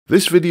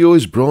This video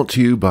is brought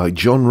to you by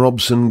John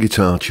Robson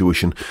Guitar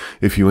Tuition.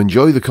 If you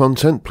enjoy the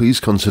content,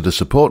 please consider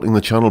supporting the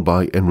channel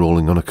by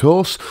enrolling on a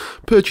course,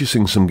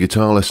 purchasing some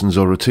guitar lessons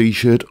or a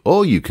t-shirt,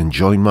 or you can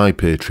join my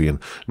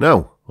Patreon.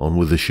 Now, on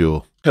with the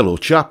show. Hello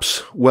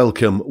chaps,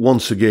 welcome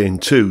once again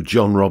to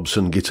John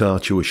Robson Guitar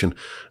Tuition.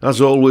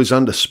 As always,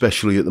 and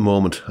especially at the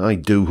moment, I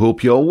do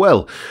hope you're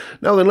well.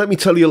 Now then, let me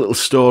tell you a little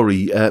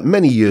story.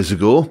 Many years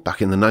ago,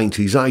 back in the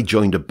 90s, I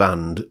joined a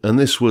band, and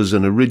this was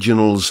an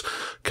originals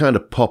kind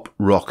of pop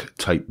rock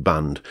type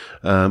band,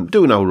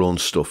 doing our own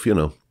stuff, you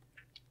know.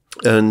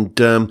 And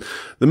the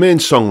main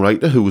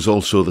songwriter, who was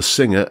also the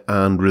singer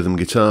and rhythm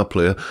guitar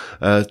player,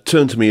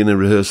 turned to me in a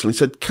rehearsal and he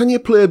said, "Can you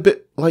play a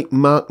bit like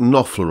Mark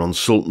Knopfler on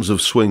Sultans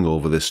of Swing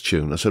over this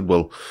tune?" I said,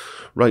 "Well,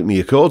 write me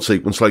a chord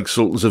sequence like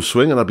Sultans of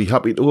Swing and I'd be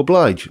happy to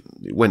oblige."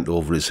 It went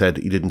over his head.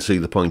 He didn't see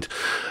the point.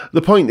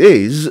 The point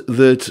is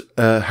that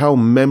how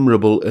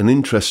memorable and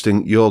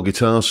interesting your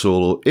guitar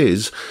solo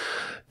is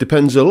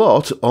depends a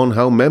lot on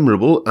how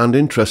memorable and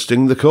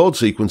interesting the chord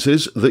sequence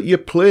is that you're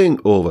playing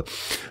over.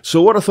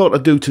 So what I thought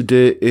I'd do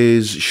today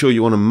is show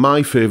you one of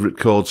my favourite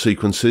chord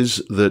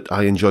sequences that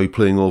I enjoy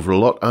playing over a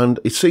lot, and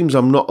it seems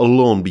I'm not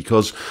alone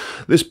because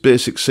this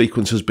basic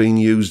sequence has been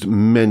used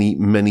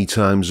many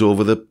times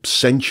over the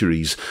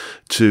centuries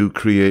to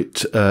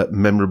create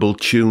memorable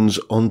tunes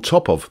on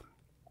top of.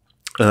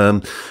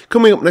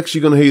 Coming up next,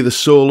 you're going to hear the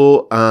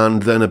solo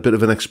and then a bit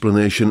of an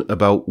explanation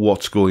about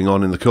what's going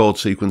on in the chord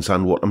sequence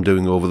and what I'm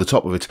doing over the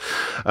top of it.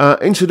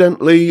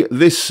 Incidentally,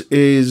 this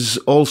is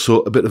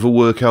also a bit of a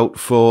workout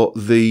for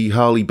the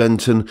Harley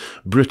Benton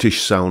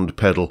British sound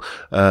pedal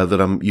that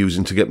I'm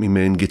using to get my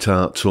main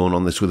guitar tone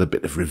on this with a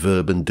bit of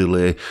reverb and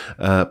delay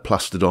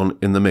plastered on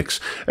in the mix.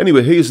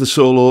 Anyway, here's the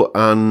solo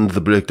and the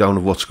breakdown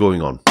of what's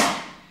going on.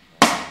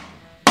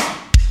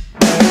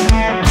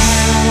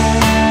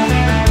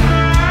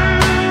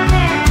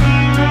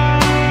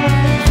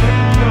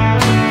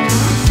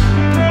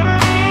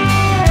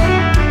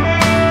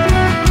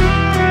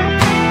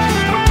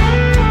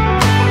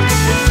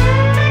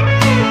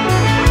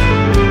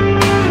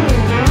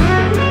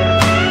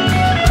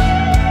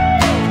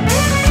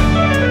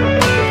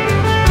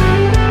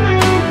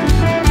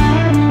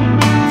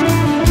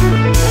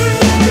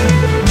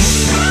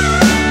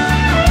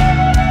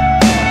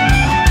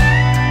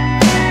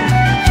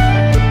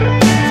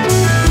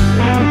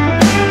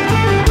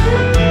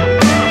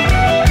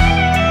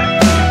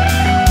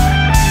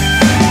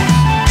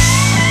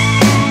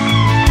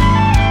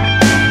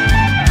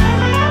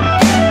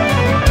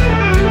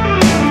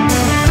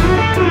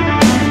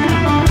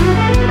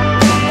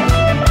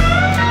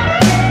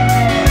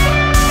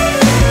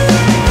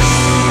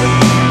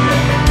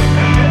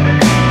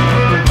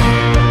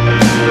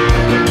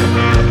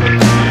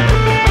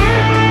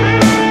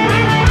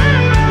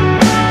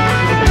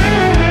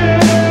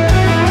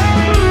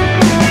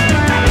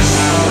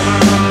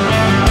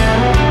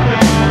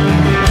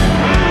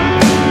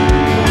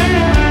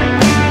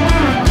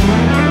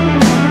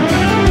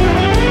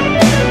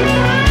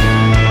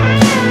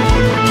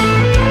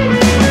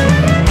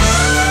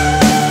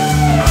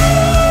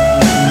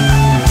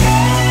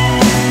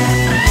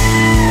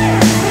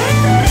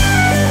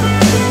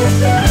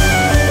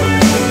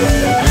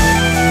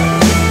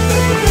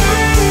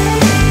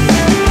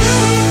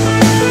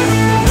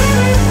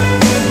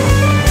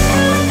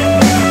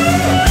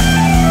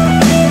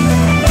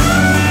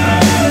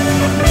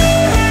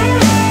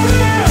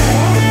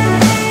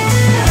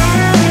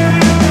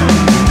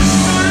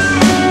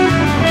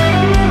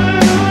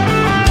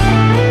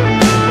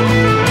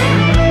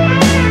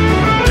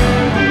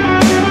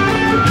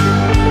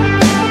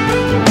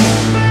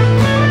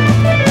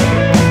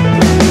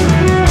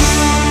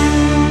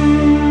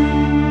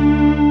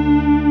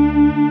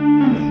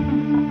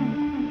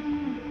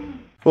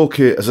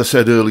 Okay, as I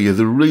said earlier,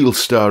 the real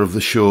star of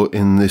the show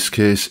in this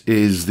case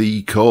is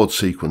the chord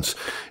sequence.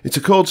 It's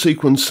a chord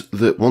sequence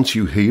that once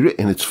you hear it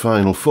in its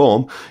final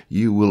form,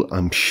 you will,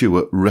 I'm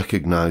sure,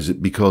 recognise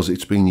it because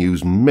it's been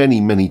used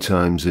many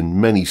times in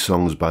many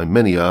songs by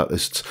many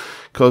artists,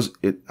 because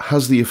it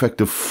has the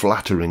effect of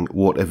flattering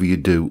whatever you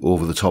do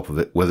over the top of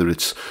it, whether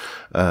it's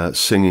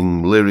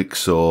singing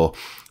lyrics or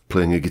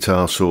playing a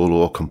guitar solo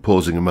or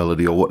composing a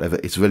melody or whatever.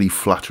 It's very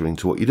flattering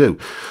to what you do.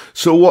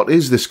 So what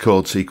is this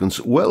chord sequence?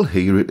 Well,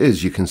 here it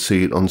is. You can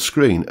see it on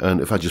screen, and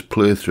if I just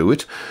play through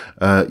it,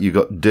 you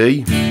got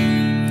D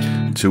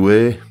to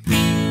A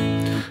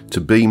to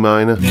B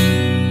minor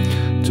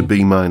to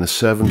B minor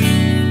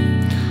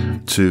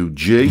 7 to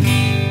G,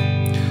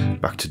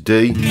 back to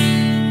D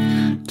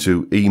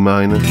to E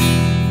minor,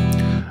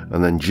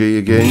 and then G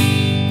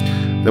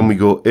again. Then we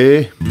go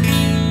A,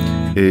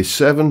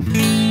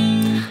 A7,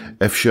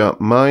 F sharp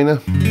minor,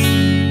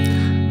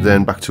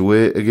 then back to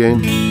A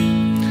again,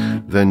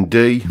 then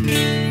D,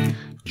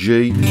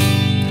 G,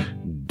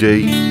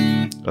 D,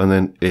 and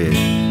then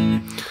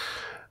A.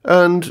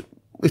 And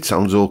it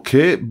sounds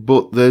okay,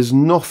 but there's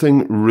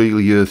nothing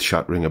really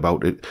earth-shattering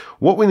about it.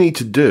 What we need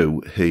to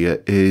do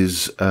here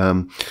is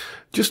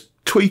just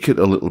tweak it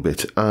a little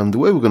bit, and the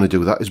way we're going to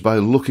do that is by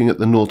looking at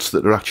the notes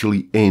that are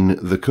actually in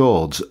the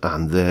chords,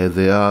 and there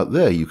they are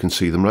there. You can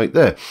see them right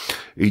there.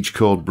 Each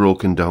chord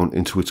broken down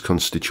into its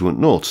constituent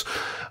notes.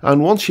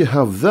 And once you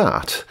have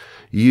that,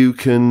 you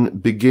can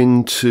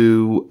begin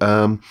to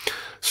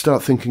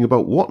start thinking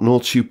about what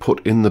notes you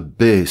put in the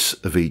bass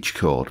of each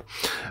chord.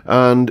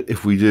 And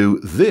if we do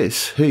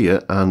this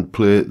here and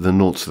play the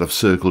notes that I've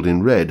circled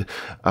in red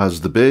as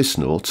the bass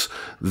notes,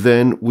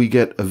 then we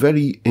get a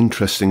very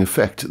interesting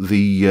effect.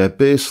 The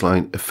bass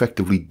line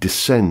effectively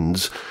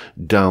descends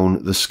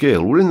down the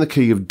scale. We're in the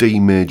key of D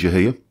major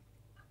here,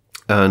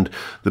 and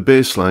the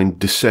bass line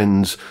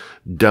descends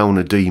down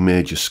a D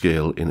major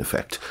scale in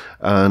effect.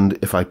 And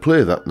if I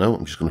play that now,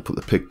 I'm just going to put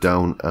the pick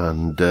down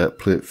and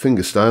play it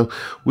fingerstyle,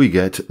 we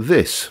get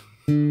this.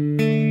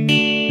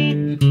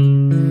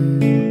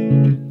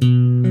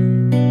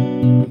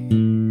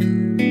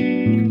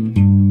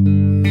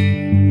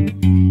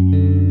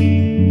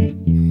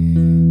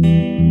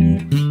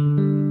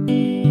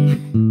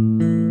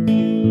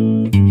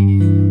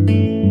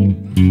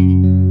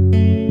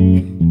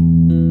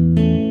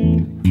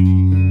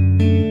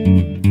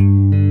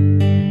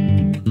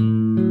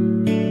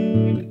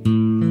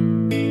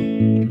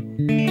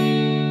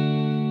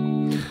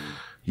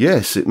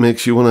 Yes, it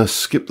makes you want to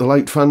skip the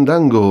light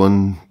fandango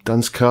and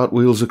dance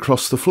cartwheels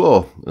across the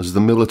floor, as the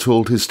miller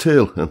told his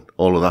tale, and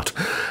all of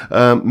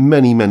that.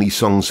 Many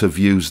songs have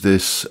used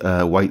this,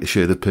 White a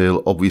Shade of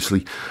Pale,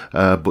 obviously,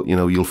 but you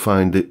know, you'll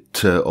find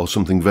it, or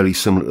something very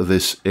similar to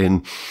this,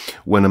 in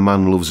When a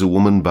Man Loves a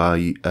Woman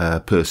by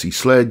Percy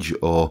Sledge,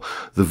 or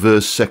the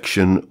verse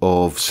section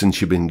of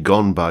Since You've Been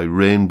Gone by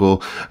Rainbow,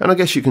 and I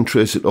guess you can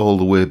trace it all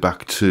the way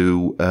back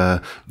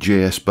to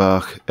J.S.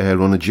 Bach,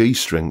 Air on a G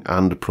String,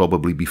 and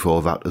probably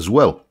before that as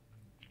well.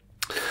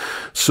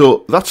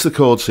 So that's the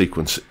chord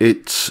sequence.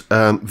 It's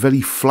very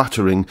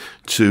flattering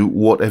to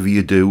whatever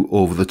you do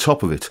over the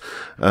top of it.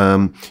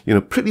 You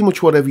know, pretty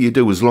much whatever you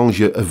do, as long as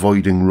you're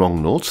avoiding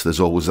wrong notes. There's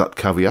always that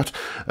caveat.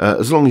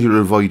 As long as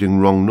you're avoiding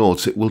wrong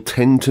notes, it will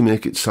tend to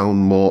make it sound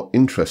more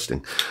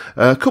interesting.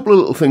 A couple of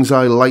little things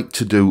I like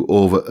to do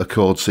over a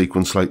chord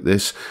sequence like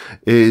this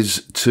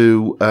is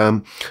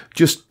to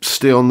just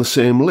stay on the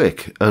same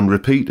lick and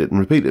repeat it and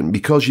repeat it. And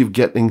because you're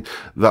getting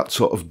that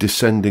sort of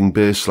descending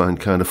bass line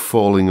kind of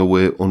falling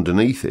away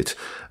underneath it,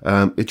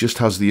 it just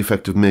has the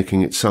effect of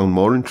making it sound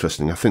more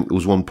interesting. I think there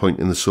was one point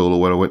in the solo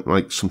where I went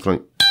like something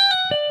like...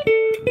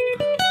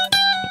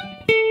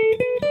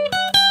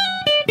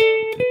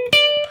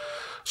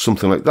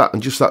 something like that,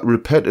 and just that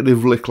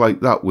repetitive lick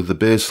like that with the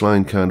bass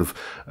line kind of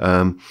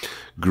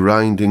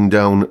grinding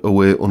down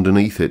away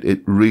underneath it,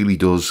 it really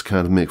does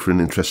kind of make for an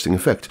interesting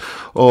effect.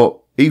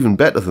 Or even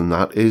better than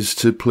that is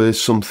to play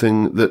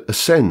something that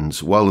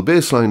ascends. While the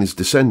bass line is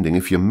descending,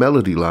 if your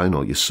melody line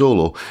or your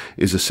solo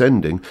is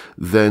ascending,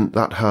 then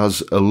that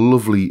has a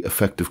lovely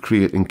effect of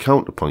creating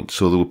counterpoint.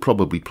 So there were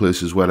probably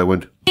places where I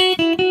went...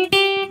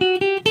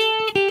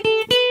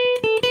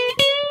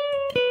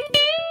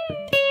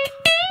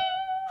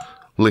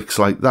 licks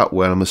like that,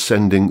 where I'm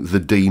ascending the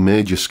D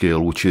major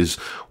scale, which is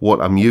what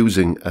I'm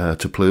using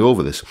to play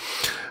over this.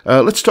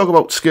 Let's talk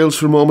about scales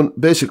for a moment.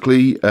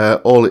 Basically,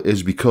 all it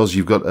is, because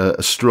you've got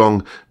a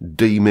strong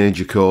D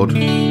major chord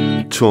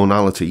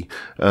tonality,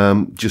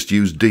 just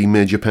use D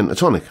major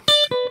pentatonic.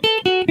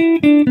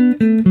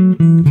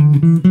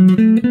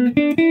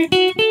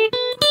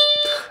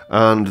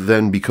 And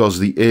then because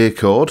the A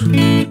chord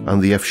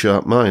and the F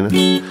sharp minor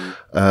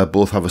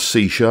both have a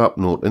C sharp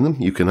note in them,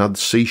 you can add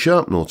C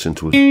sharp notes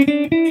into it.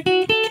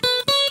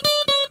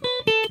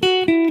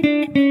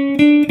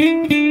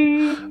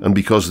 And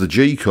because the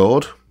G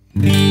chord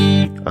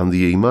and the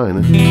E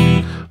minor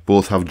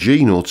both have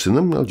G notes in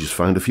them, I'll just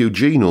find a few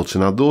G notes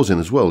and add those in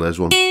as well. There's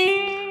one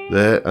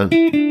there and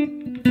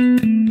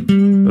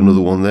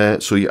another one there.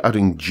 So you're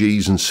adding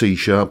G's and C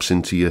sharps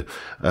into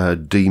your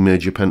D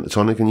major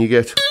pentatonic, and you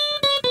get...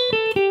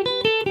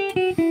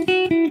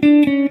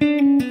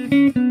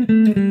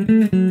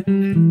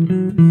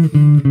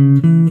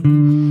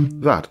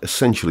 that,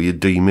 essentially a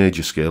D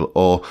major scale,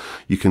 or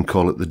you can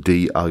call it the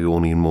D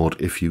Ionian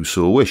mode if you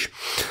so wish.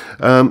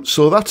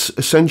 So that's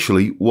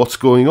essentially what's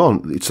going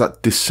on. It's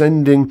that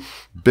descending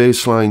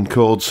bassline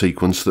chord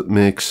sequence that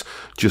makes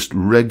just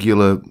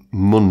regular,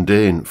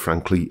 mundane,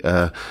 frankly,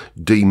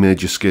 D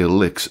major scale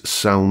licks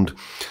sound,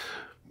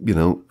 you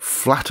know,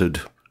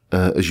 flattered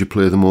as you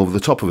play them over the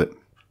top of it.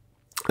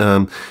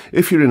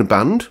 If you're in a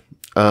band,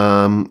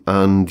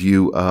 and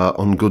you are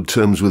on good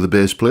terms with a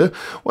bass player,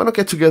 why not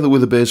get together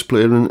with a bass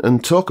player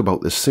and talk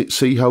about this,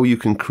 see how you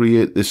can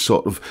create this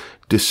sort of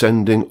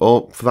descending,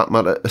 or for that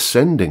matter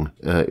ascending,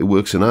 it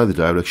works in either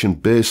direction,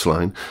 bass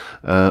line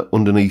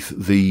underneath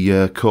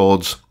the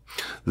chords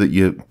that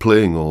you're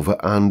playing over,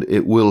 and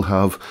it will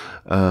have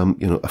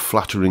you know, a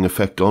flattering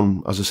effect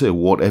on, as I say,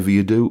 whatever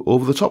you do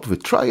over the top of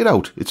it. Try it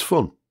out, it's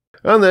fun.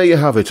 And there you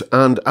have it,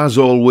 and as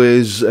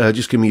always,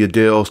 just give me a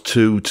day or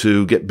two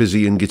to get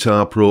busy in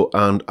Guitar Pro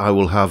and I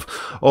will have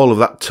all of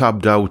that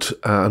tabbed out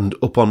and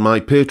up on my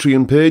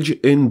Patreon page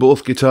in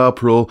both Guitar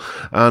Pro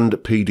and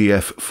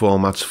PDF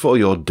formats for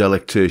your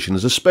delectation.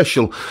 As a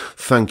special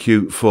thank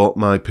you for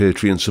my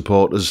Patreon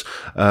supporters,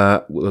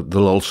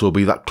 there'll also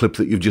be that clip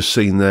that you've just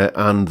seen there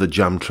and the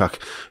jam track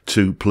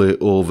to play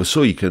over,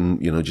 so you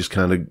can, just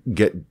kind of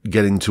get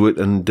into it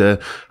and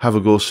have a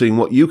go seeing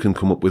what you can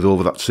come up with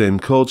over that same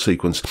chord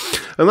sequence.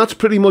 And that's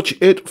pretty much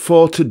it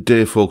for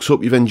today, folks.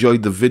 Hope you've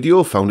enjoyed the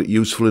video, found it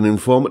useful and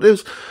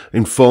informative,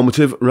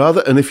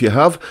 and if you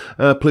have,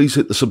 please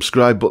hit the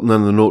subscribe button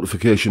and the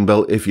notification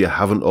bell if you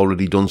haven't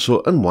already done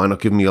so, and why not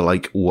give me a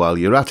like while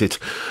you're at it.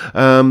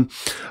 I'll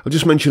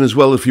just mention as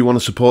well, if you want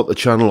to support the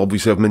channel,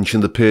 obviously I've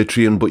mentioned the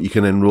Patreon, but you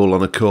can enroll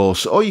on a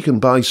course, or you can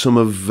buy some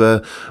of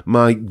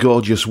my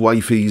gorgeous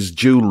wifey's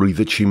jewellery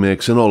that she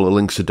makes, and all the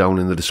links are down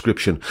in the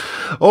description.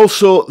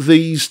 Also,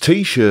 these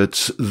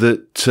t-shirts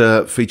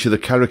that feature the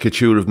caricature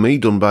of me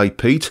done by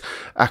Pete,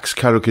 Axe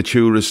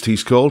Caricaturist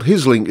he's called.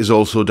 His link is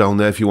also down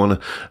there if you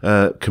want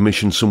to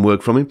commission some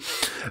work from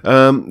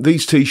him.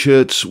 These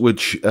t-shirts,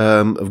 which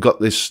have got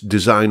this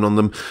design on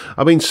them,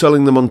 I've been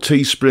selling them on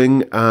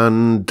Teespring,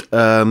 and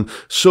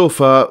so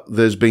far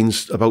there's been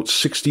about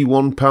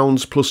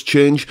 £61 plus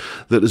change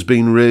that has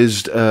been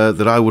raised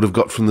that I would have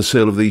got from the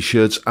sale of these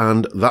shirts,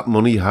 and that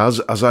money has,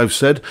 as I've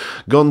said,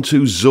 gone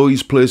to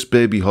Zoe's Place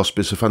Baby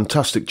Hospice, a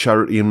fantastic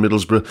charity in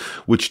Middlesbrough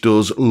which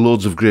does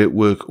loads of great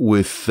work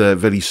with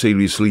very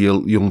seriously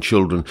ill young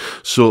children.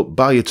 So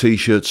buy a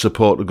t-shirt,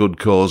 support a good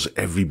cause,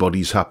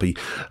 everybody's happy.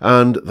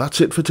 And that's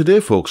it for today,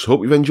 folks.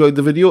 Hope you've enjoyed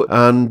the video,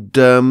 and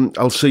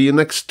I'll see you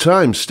next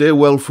time. Stay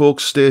well,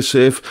 folks, stay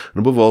safe,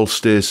 and above all,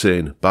 stay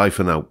sane. Bye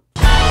for now.